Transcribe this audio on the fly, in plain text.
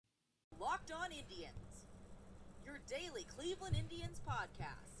Locked On Indians, your daily Cleveland Indians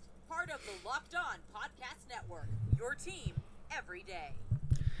podcast. Part of the Locked On Podcast Network, your team every day.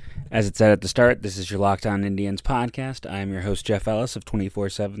 As it said at the start, this is your Locked On Indians podcast. I am your host, Jeff Ellis of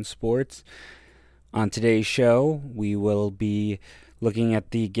 24/7 Sports. On today's show, we will be looking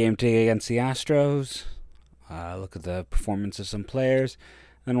at the game today against the Astros, look at the performance of some players,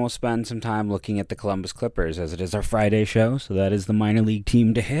 and we'll spend some time looking at the Columbus Clippers, as it is our Friday show, so that is the minor league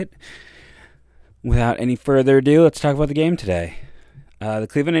team to hit. Without any further ado, let's talk about the game today. The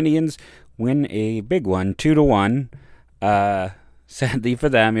Cleveland Indians win a big one, 2-1. Sadly for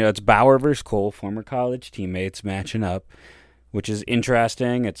them, it's Bauer versus Cole, former college teammates matching up, which is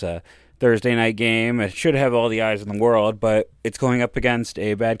interesting. It's a Thursday night game. It should have all the eyes in the world, but it's going up against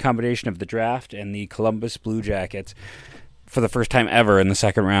a bad combination of the draft and the Columbus Blue Jackets for the first time ever in the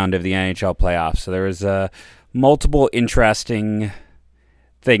second round of the NHL playoffs. So there was multiple interesting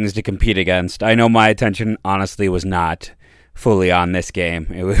things to compete against. I know my attention honestly was not fully on this game.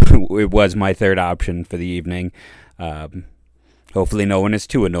 It was my third option for the evening. Hopefully no one is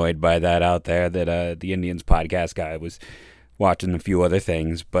too annoyed by that out there, that the Indians podcast guy was watching a few other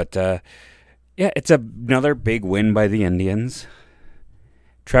things. But it's another big win by the Indians.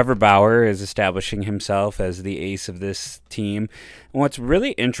 Trevor Bauer is establishing himself as the ace of this team. And what's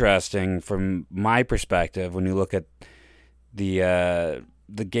really interesting from my perspective when you look at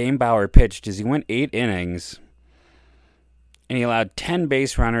the game Bauer pitched is he went 8 innings and he allowed 10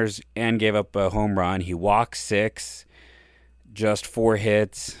 base runners and gave up a home run. He walked 6, just 4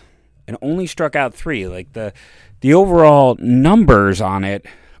 hits, and only struck out 3. Like the overall numbers on it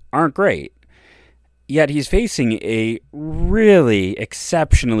aren't great. Yet he's facing a really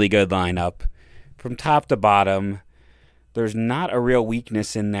exceptionally good lineup from top to bottom. There's not a real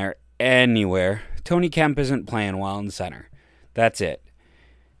weakness in there anywhere. Tony Kemp isn't playing well in center. That's it.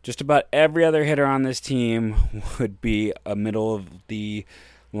 Just about every other hitter on this team would be a middle of the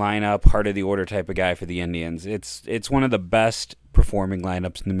lineup, heart of the order type of guy for the Indians. It's one of the best performing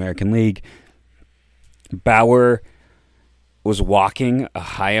lineups in the American League. Bauer was walking a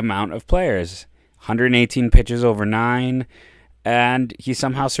high amount of players. 118 pitches over 9, and he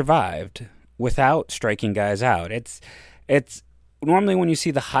somehow survived without striking guys out. It's normally when you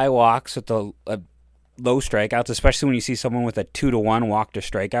see the high walks with the low strikeouts, especially when you see someone with a 2-to-1 walk to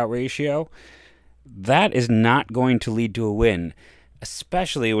strikeout ratio, that is not going to lead to a win,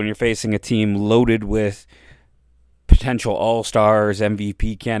 especially when you're facing a team loaded with potential all-stars,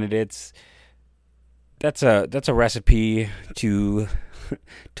 MVP candidates. That's a recipe to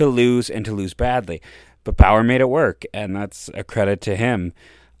lose, and to lose badly. But Bauer made it work, and that's a credit to him.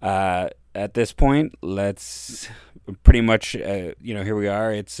 At this point, let's pretty much, here we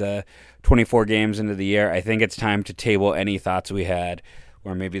are. It's 24 games into the year. I think it's time to table any thoughts we had,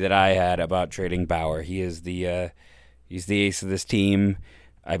 or maybe that I had, about trading Bauer. He is he's the ace of this team.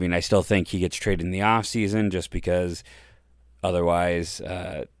 I mean, I still think he gets traded in the offseason just because otherwise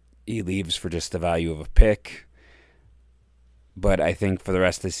he leaves for just the value of a pick. But I think for the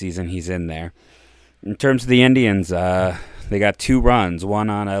rest of the season, he's in there. In terms of the Indians, they got 2 runs. One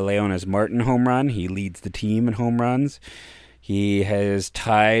on a Leonis Martin home run. He leads the team in home runs. He has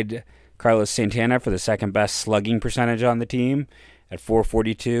tied Carlos Santana for the second best slugging percentage on the team at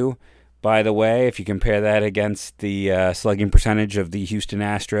 .442. By the way, if you compare that against the slugging percentage of the Houston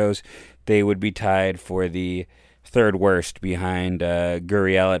Astros, they would be tied for the third worst behind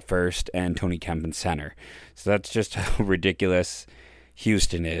Gurriel at first and Tony Kemp in center. So that's just how ridiculous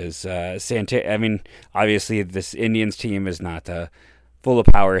Houston is. Obviously this Indians team is not full of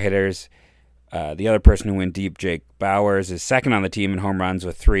power hitters. The other person who went deep, Jake Bauers, is second on the team in home runs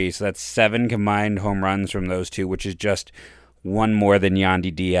with 3. So that's 7 combined home runs from those two, which is just 1 more than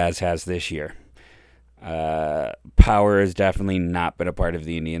Yandy Diaz has this year. Power has definitely not been a part of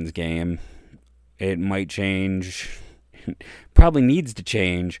the Indians game. It might change, probably needs to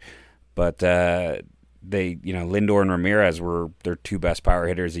change, but Lindor and Ramirez were their 2 best power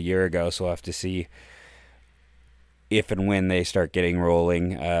hitters a year ago, so we'll have to see if and when they start getting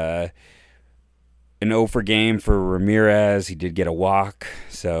rolling. An 0 game for Ramirez. He did get a walk,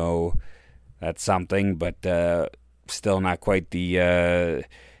 so that's something, but still not quite the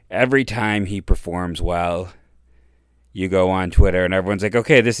every time he performs well, you go on Twitter and everyone's like,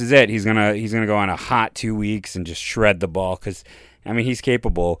 okay, this is it. He's gonna go on a hot 2 weeks and just shred the ball, because he's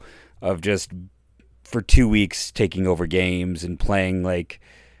capable of just for 2 weeks taking over games and playing like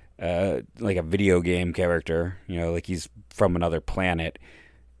a video game character, like he's from another planet.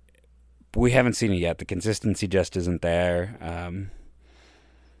 But we haven't seen it yet. The consistency just isn't there.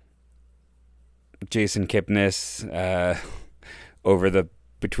 Jason Kipnis over the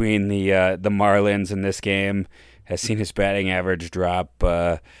between the Marlins and this game has seen his batting average drop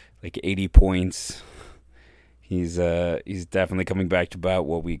like 80 points. He's definitely coming back to about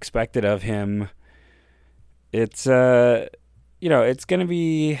what we expected of him. It's it's gonna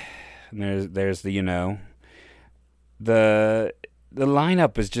be. There's the the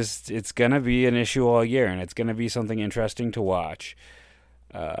lineup is just, it's gonna be an issue all year, and it's gonna be something interesting to watch.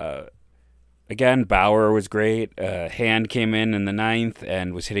 Again, Bauer was great. Hand came in the ninth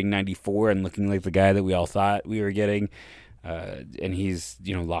and was hitting 94 and looking like the guy that we all thought we were getting. And he's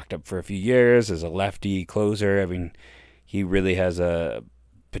locked up for a few years as a lefty closer. I mean, he really has a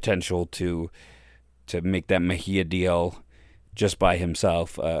potential to make that Mejia deal just by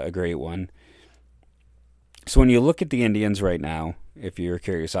himself a great one. So when you look at the Indians right now, if you're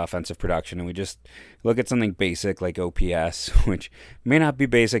curious offensive production, and we just look at something basic like OPS, which may not be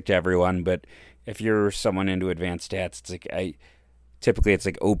basic to everyone, but if you're someone into advanced stats, it's like typically it's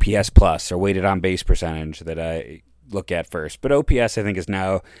like OPS plus or weighted on base percentage that I look at first. But OPS I think is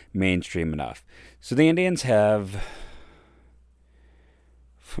now mainstream enough. So the Indians have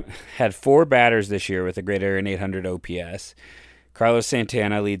had 4 batters this year with a greater than 800 OPS. Carlos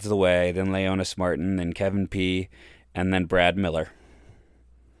Santana leads the way, then Leonys Martin, then Kevin P., and then Brad Miller,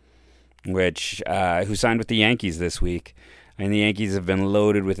 who signed with the Yankees this week. I mean, the Yankees have been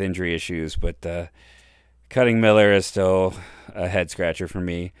loaded with injury issues, but cutting Miller is still a head-scratcher for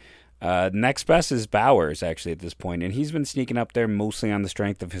me. Next best is Bowers, actually, at this point, and he's been sneaking up there mostly on the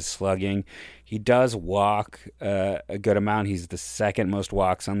strength of his slugging. He does walk a good amount. He's the second most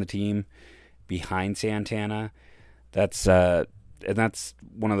walks on the team behind Santana. That's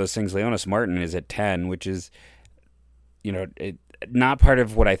one of those things. Leonys Martin is at 10, which is, not part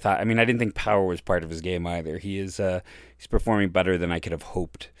of what I thought. I mean, I didn't think power was part of his game either. He's performing better than I could have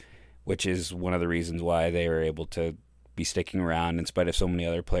hoped, which is one of the reasons why they were able to be sticking around in spite of so many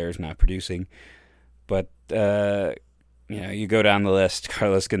other players not producing. But you go down the list.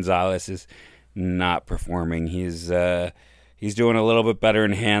 Carlos Gonzalez is not performing. He's doing a little bit better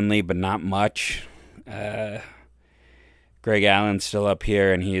in Hanley, but not much. Greg Allen's still up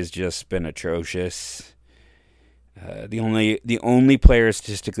here, and he has just been atrocious. The only player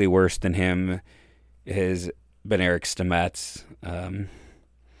statistically worse than him has been Eric Stamets.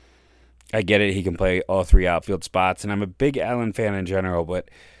 I get it; he can play all 3 outfield spots, and I'm a big Allen fan in general,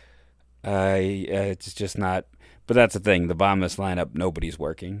 but it's just not. But that's the thing: the bottom of this lineup, nobody's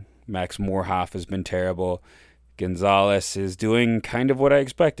working. Max Morehoff has been terrible. Gonzalez is doing kind of what I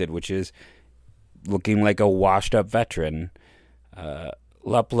expected, which is looking like a washed-up veteran.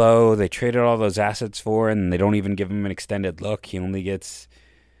 Luplow, they traded all those assets for, and they don't even give him an extended look. He only gets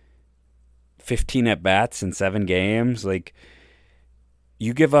 15 at-bats in 7 games. Like,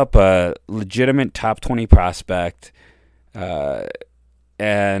 you give up a legitimate top 20 prospect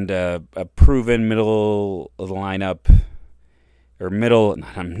and a proven middle of the lineup, proven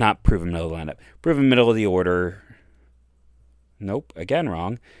middle of the order. Nope, again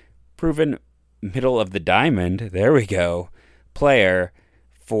wrong. Proven middle of the diamond, there we go, player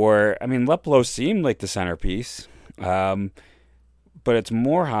Luplow seemed like the centerpiece, but it's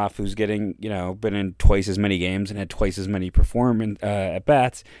Morehoff who's getting, been in twice as many games and had twice as many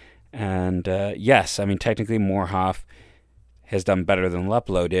at-bats, and yes, I mean, technically Morehoff has done better than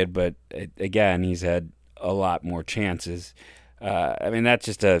Luplow did, but again, he's had a lot more chances. That's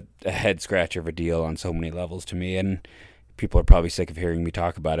just a head-scratcher of a deal on so many levels to me, and people are probably sick of hearing me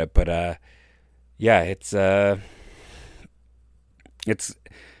talk about it, but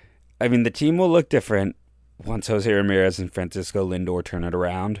the team will look different once Jose Ramirez and Francisco Lindor turn it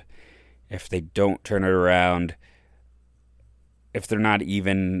around. If they don't turn it around, if they're not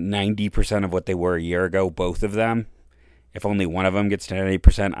even 90% of what they were a year ago, both of them, if only one of them gets to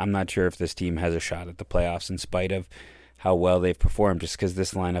 90%, I'm not sure if this team has a shot at the playoffs in spite of how well they've performed, just because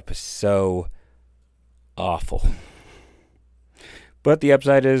this lineup is so awful. But the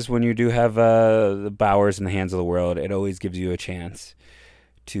upside is when you do have the Bowers in the hands of the world, it always gives you a chance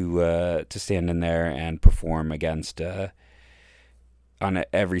to stand in there and perform against on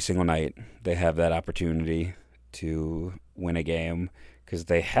every single night. They have that opportunity to win a game because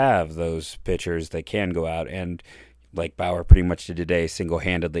they have those pitchers that can go out and, like Bauer pretty much did today,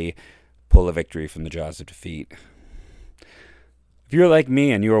 single-handedly pull a victory from the jaws of defeat. If you're like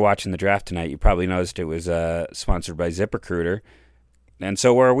me and you were watching the draft tonight, you probably noticed it was sponsored by ZipRecruiter. And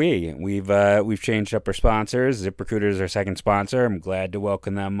so are we. We've changed up our sponsors. ZipRecruiter is our second sponsor. I'm glad to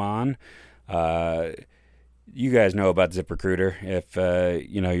welcome them on. You guys know about ZipRecruiter. If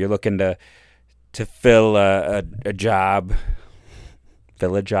you're looking to fill a job,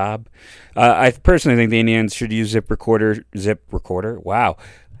 I personally think the Indians should use ZipRecruiter. Wow,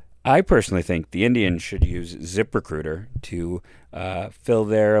 I personally think the Indians should use ZipRecruiter to fill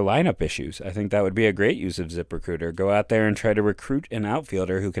their lineup issues. I think that would be a great use of ZipRecruiter. Go out there and try to recruit an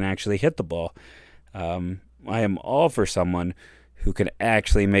outfielder who can actually hit the ball. I am all for someone who can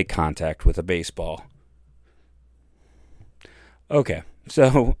actually make contact with a baseball. Okay,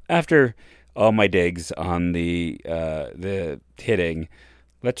 so after all my digs on the hitting,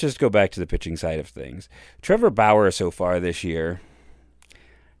 let's just go back to the pitching side of things. Trevor Bauer so far this year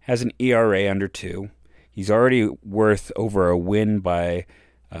has an ERA under 2. He's already worth over a win by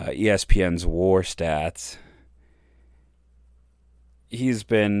ESPN's WAR stats. He's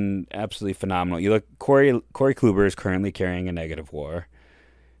been absolutely phenomenal. You look, Corey Kluber is currently carrying a negative WAR.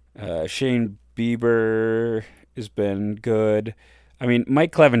 Shane Bieber has been good. I mean,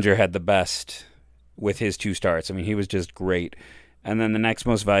 Mike Clevenger had the best with his 2 starts. I mean, he was just great. And then the next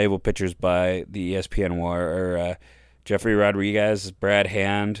most valuable pitchers by the ESPN WAR are Jeffrey Rodriguez, Brad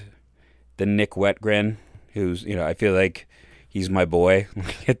Hand, the Nick Wetgren, who's, I feel like he's my boy.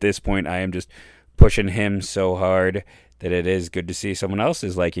 At this point, I am just pushing him so hard that it is good to see someone else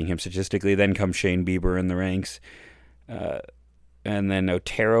is liking him statistically. Then comes Shane Bieber in the ranks. And then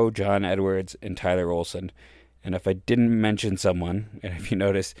Otero, John Edwards, and Tyler Olson. And if I didn't mention someone, and if you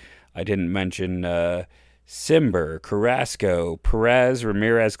notice, I didn't mention Simber, Carrasco, Perez,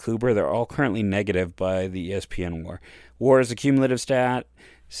 Ramirez, Kluber, they're all currently negative by the ESPN WAR. WAR is a cumulative stat,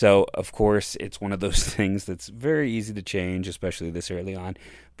 so of course it's one of those things that's very easy to change, especially this early on.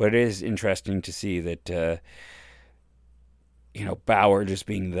 But it is interesting to see that, Bauer just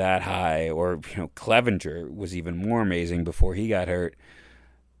being that high, or, Clevenger was even more amazing before he got hurt.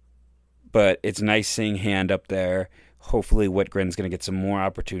 But it's nice seeing Hand up there. Hopefully Whitgren's going to get some more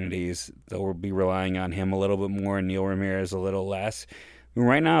opportunities. They'll be relying on him a little bit more and Neil Ramirez a little less. I mean,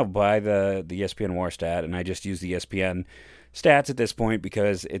 right now, by the ESPN WAR stat, and I just use the ESPN stats at this point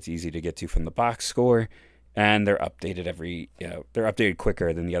because it's easy to get to from the box score, and they're updated they're updated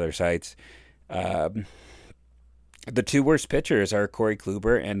quicker than the other sites. The 2 worst pitchers are Corey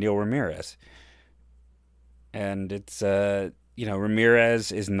Kluber and Neil Ramirez. And it's,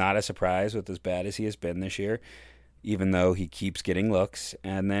 Ramirez is not a surprise with as bad as he has been this year, even though he keeps getting looks.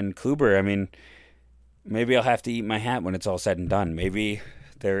 And then Kluber, I mean, maybe I'll have to eat my hat when it's all said and done. Maybe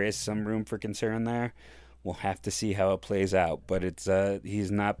there is some room for concern there. We'll have to see how it plays out. But it's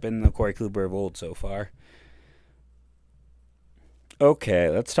he's not been the Corey Kluber of old so far. Okay,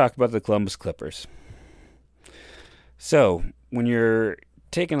 let's talk about the Columbus Clippers. So, when you're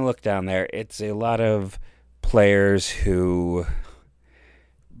taking a look down there, it's a lot of players who...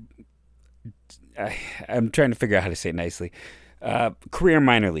 I'm trying to figure out how to say it nicely. Career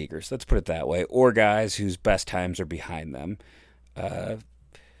minor leaguers, let's put it that way, or guys whose best times are behind them.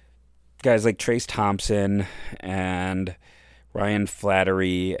 Guys like Trace Thompson and Ryan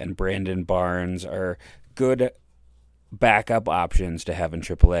Flattery and Brandon Barnes are good backup options to have in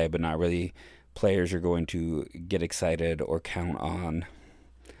AAA, but not really players you're going to get excited or count on.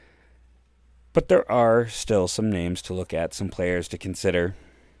 But there are still some names to look at, some players to consider.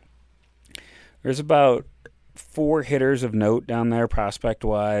 There's about 4 hitters of note down there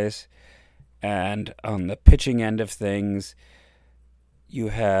prospect-wise. And on the pitching end of things, you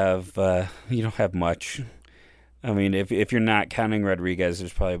don't have much. I mean, if you're not counting Rodriguez,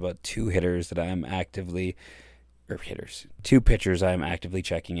 there's probably about 2 hitters that I'm actively... 2 pitchers I'm actively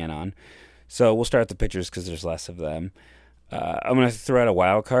checking in on. So we'll start the pitchers because there's less of them. I'm going to throw out a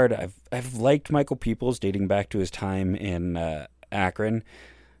wild card. I've liked Michael Peoples dating back to his time in Akron.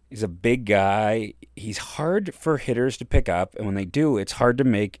 He's a big guy. He's hard for hitters to pick up, and when they do, it's hard to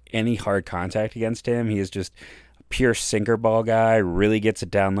make any hard contact against him. He is just a pure sinker ball guy, really gets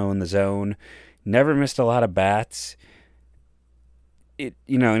it down low in the zone, never missed a lot of bats.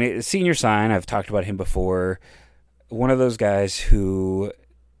 And senior sign, I've talked about him before, one of those guys who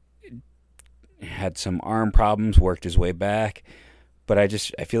had some arm problems, worked his way back, but I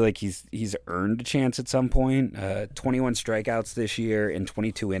feel like he's earned a chance at some point. 21 strikeouts this year in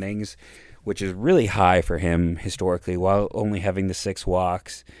 22 innings, which is really high for him historically, while only having the 6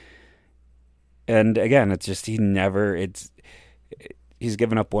 walks. And again, it's just he's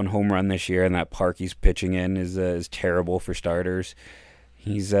given up 1 home run this year, and that park he's pitching in is terrible for starters.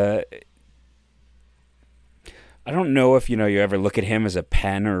 He's I don't know if you ever look at him as a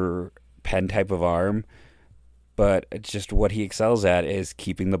pen type of arm, but it's just what he excels at is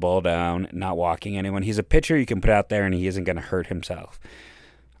keeping the ball down, not walking anyone. He's a pitcher you can put out there and he isn't going to hurt himself.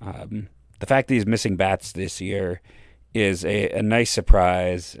 The fact that he's missing bats this year is a nice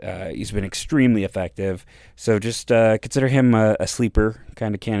surprise. He's been extremely effective, so just consider him a sleeper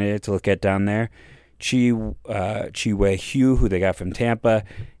kind of candidate to look at down there. Chi-Wei Hugh, who they got from Tampa,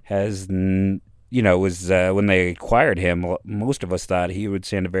 has, was when they acquired him, most of us thought he would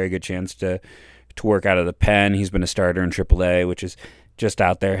stand a very good chance to work out of the pen. He's been a starter in AAA, which is just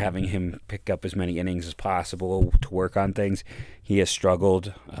out there having him pick up as many innings as possible to work on things. He has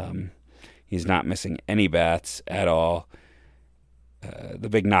struggled. He's not missing any bats at all. The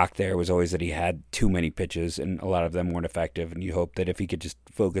big knock there was always that he had too many pitches, and a lot of them weren't effective, and you hope that if he could just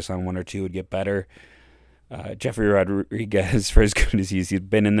focus on one or two, it would get better. Jeffrey Rodriguez, for as good as he's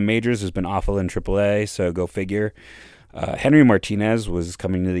been in the majors, has been awful in AAA, so go figure. Henry Martinez was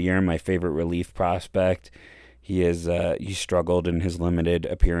coming to the year my favorite relief prospect. He struggled in his limited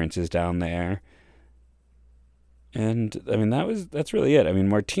appearances down there. And, I mean, that's really it. I mean,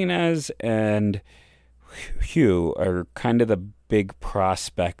 Martinez and Hugh are kind of the big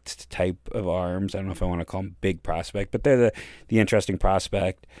prospect type of arms. I don't know if I want to call them big prospect, but they're the interesting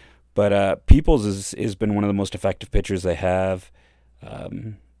prospect. But Peoples has been one of the most effective pitchers they have.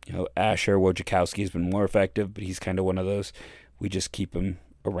 Asher Wojciechowski has been more effective, but he's kind of one of those we just keep him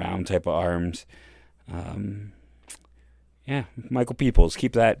around type of arms. Michael Peoples,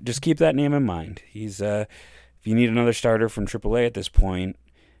 keep that name in mind. He's if you need another starter from AAA at this point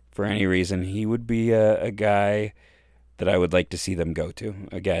for any reason, he would be a guy that I would like to see them go to.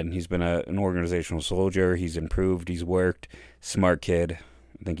 Again, he's been an organizational soldier. He's improved. He's worked. Smart kid.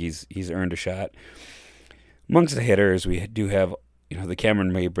 I think he's earned a shot. Amongst the hitters, we do have the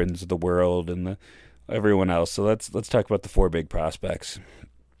Cameron Mabrins of the world and everyone else. So let's talk about the four big prospects.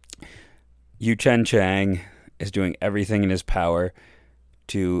 Yu-Cheng Chang is doing everything in his power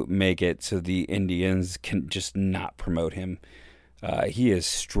to make it so the Indians can just not promote him. He is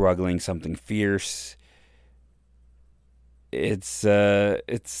struggling something fierce. It's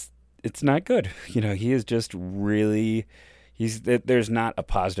not good. He is just really. There's not a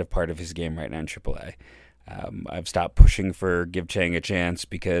positive part of his game right now in AAA. I've stopped pushing for give Chang a chance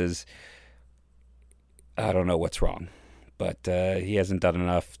because I don't know what's wrong, but he hasn't done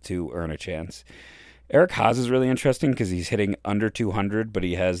enough to earn a chance. Eric Haas is really interesting because he's hitting under 200, but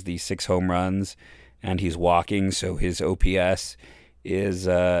he has the 6 home runs and he's walking, so his OPS is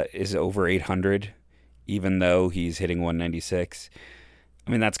over 800, even though he's hitting 196. I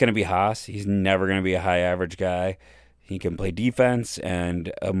mean, that's going to be Haas. He's never going to be a high average guy. He can play defense,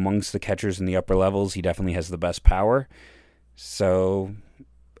 and amongst the catchers in the upper levels, he definitely has the best power. So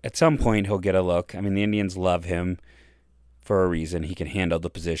at some point, he'll get a look. I mean, the Indians love him for a reason. He can handle the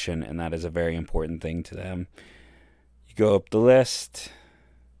position, and that is a very important thing to them. You go up the list.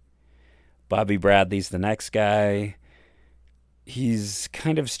 Bobby Bradley's the next guy. He's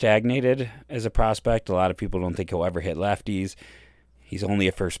kind of stagnated as a prospect. A lot of people don't think he'll ever hit lefties. He's only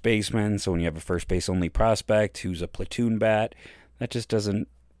a first baseman, so when you have a first base-only prospect who's a platoon bat, that just doesn't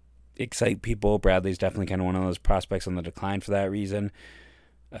excite people. Bradley's definitely kind of one of those prospects on the decline for that reason.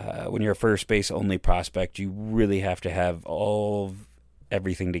 When you're a first base-only prospect, you really have to have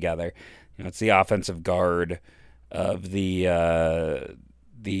everything together. It's the offensive guard of the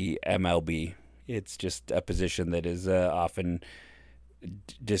MLB. It's just a position that is often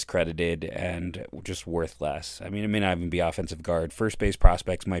discredited and just worth less. I mean, it may not even be offensive guard. First base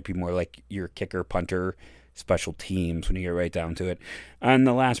prospects might be more like your kicker, punter, special teams when you get right down to it. And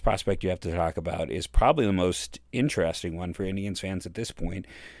the last prospect you have to talk about is probably the most interesting one for Indians fans at this point,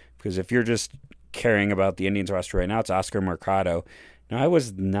 because if you're just caring about the Indians roster right now, it's Oscar Mercado. Now, I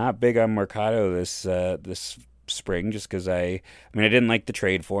was not big on Mercado this spring just because I didn't like the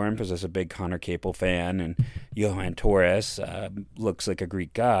trade for him because I was a big Connor Capel fan, and Johan Torres looks like a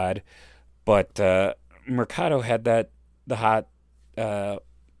Greek god, but Mercado had the hot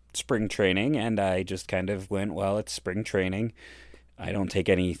spring training, and I just kind of went, well, it's spring training. I don't take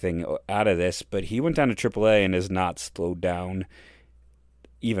anything out of this, but he went down to AAA and has not slowed down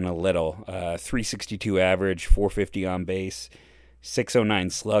even a little. 362 average, 450 on base, 609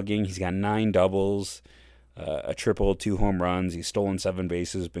 slugging. He's got 9 doubles. A triple, 2 home runs. He's stolen 7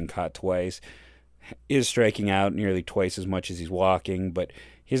 bases, been caught twice. Is striking out nearly twice as much as he's walking, but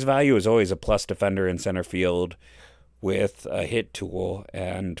his value is always a plus defender in center field with a hit tool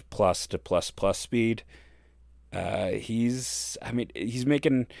and plus to plus speed. He's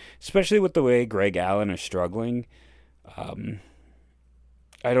making, especially with the way Greg Allen is struggling, I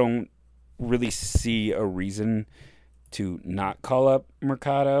don't really see a reason to not call up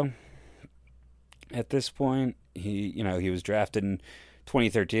Mercado. At this point, he was drafted in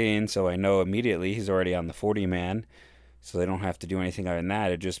 2013, so I know immediately he's already on the 40-man, so they don't have to do anything other than that.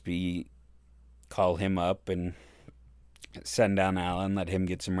 It'd just be call him up and send down Allen, let him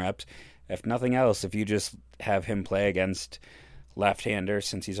get some reps. If nothing else, if you just have him play against left-handers,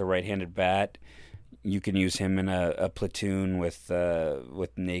 since he's a right-handed bat, you can use him in a platoon with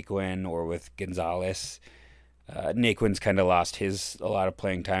Naquin or with Gonzalez. Naquin's kind of lost a lot of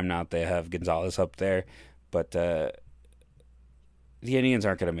playing time now that they have Gonzalez up there, but the Indians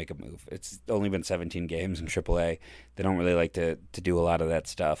aren't going to make a move. It's only been 17 games in AAA. They don't really like to do a lot of that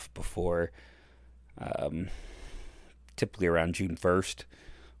stuff before, typically around June 1st.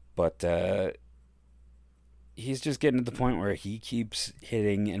 But he's just getting to the point where he keeps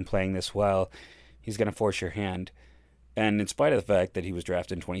hitting and playing this well. He's going to force your hand. And in spite of the fact that he was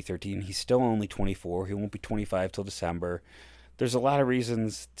drafted in 2013, he's still only 24. He won't be 25 till December. There's a lot of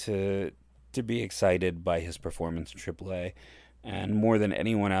reasons to be excited by his performance in AAA. And more than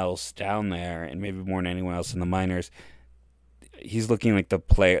anyone else down there, and maybe more than anyone else in the minors, he's looking like the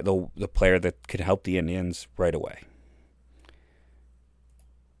player that could help the Indians right away.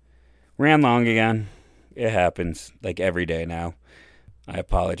 Ran long again. It happens like every day now. I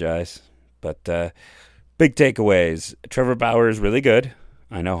apologize. But big takeaways. Trevor Bauer is really good.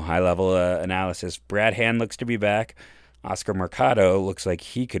 I know, high-level analysis. Brad Hand looks to be back. Oscar Mercado looks like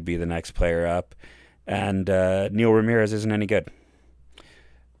he could be the next player up. And Neil Ramirez isn't any good.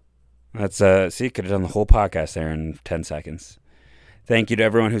 That's could have done the whole podcast there in 10 seconds. Thank you to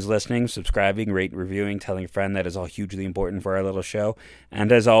everyone who's listening, subscribing, rating, reviewing, telling a friend. That is all hugely important for our little show.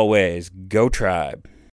 And as always, go Tribe.